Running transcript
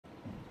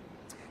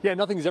Yeah,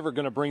 nothing's ever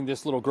going to bring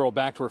this little girl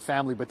back to her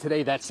family, but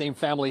today that same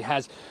family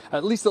has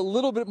at least a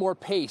little bit more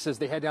pace as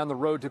they head down the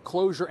road to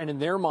closure and, in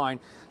their mind,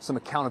 some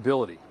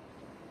accountability.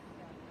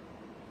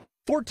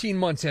 14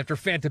 months after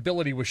Fanta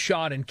Bility was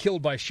shot and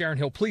killed by Sharon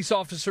Hill police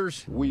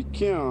officers, we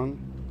can,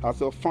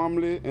 as a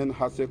family and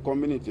as a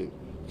community,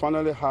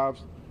 finally have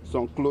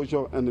some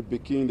closure and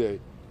begin the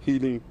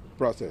healing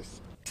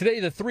process.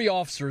 Today, the 3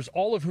 officers,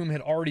 all of whom had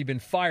already been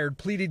fired,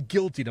 pleaded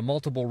guilty to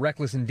multiple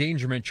reckless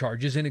endangerment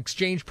charges. In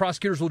exchange,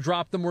 prosecutors will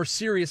drop the more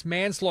serious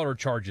manslaughter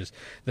charges.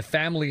 The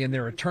family and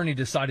their attorney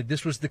decided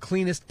this was the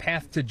cleanest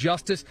path to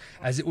justice,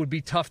 as it would be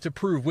tough to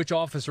prove which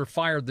officer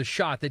fired the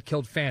shot that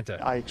killed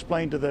Fanta. I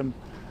explained to them,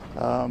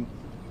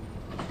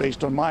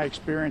 based on my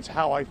experience,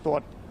 how I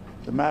thought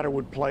the matter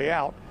would play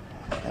out.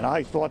 And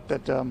I thought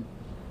that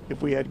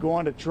if we had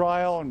gone to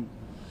trial and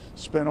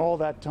spent all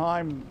that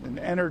time and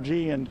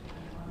energy and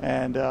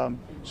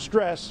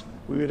stress,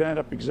 we would end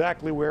up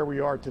exactly where we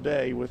are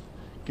today with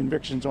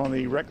convictions on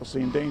the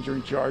recklessly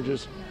endangering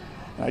charges.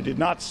 And I did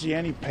not see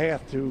any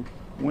path to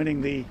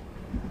winning the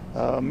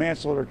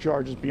manslaughter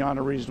charges beyond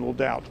a reasonable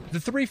doubt. The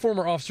 3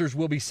 former officers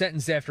will be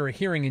sentenced after a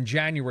hearing in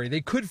January.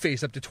 They could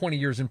face up to 20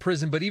 years in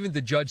prison, but even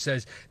the judge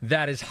says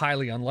that is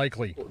highly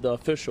unlikely. The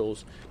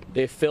officials,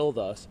 they failed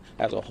us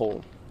as a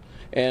whole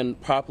and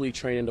properly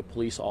training the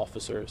police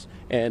officers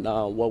and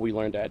what we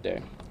learned that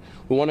day.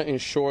 We want to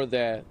ensure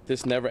that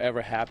this never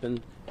ever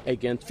happened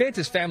again.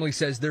 Fanta's family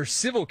says their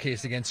civil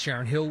case against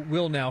Sharon Hill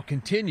will now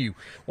continue.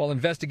 While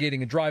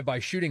investigating a drive-by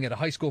shooting at a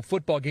high school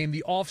football game,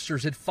 the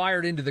officers had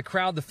fired into the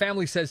crowd. The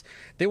family says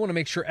they want to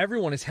make sure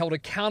everyone is held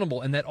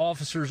accountable and that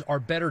officers are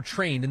better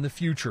trained in the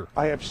future.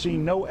 I have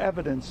seen no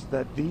evidence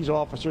that these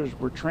officers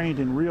were trained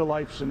in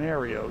real-life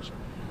scenarios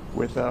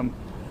with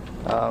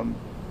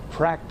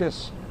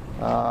practice,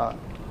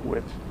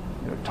 with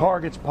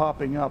targets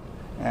popping up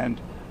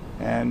and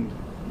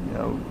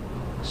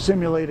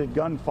simulated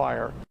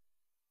gunfire.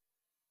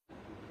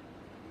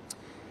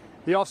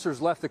 The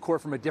officers left the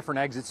court from a different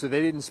exit, so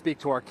they didn't speak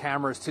to our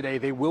cameras today.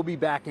 They will be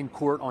back in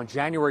court on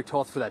January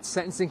 12th for that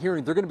sentencing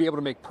hearing. They're going to be able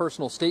to make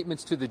personal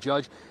statements to the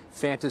judge.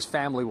 Fanta's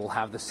family will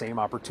have the same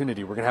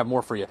opportunity. We're going to have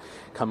more for you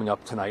coming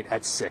up tonight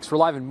at 6. We're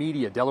live in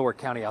media, Delaware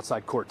County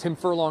outside court. Tim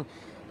Furlong,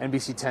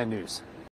 NBC 10 News.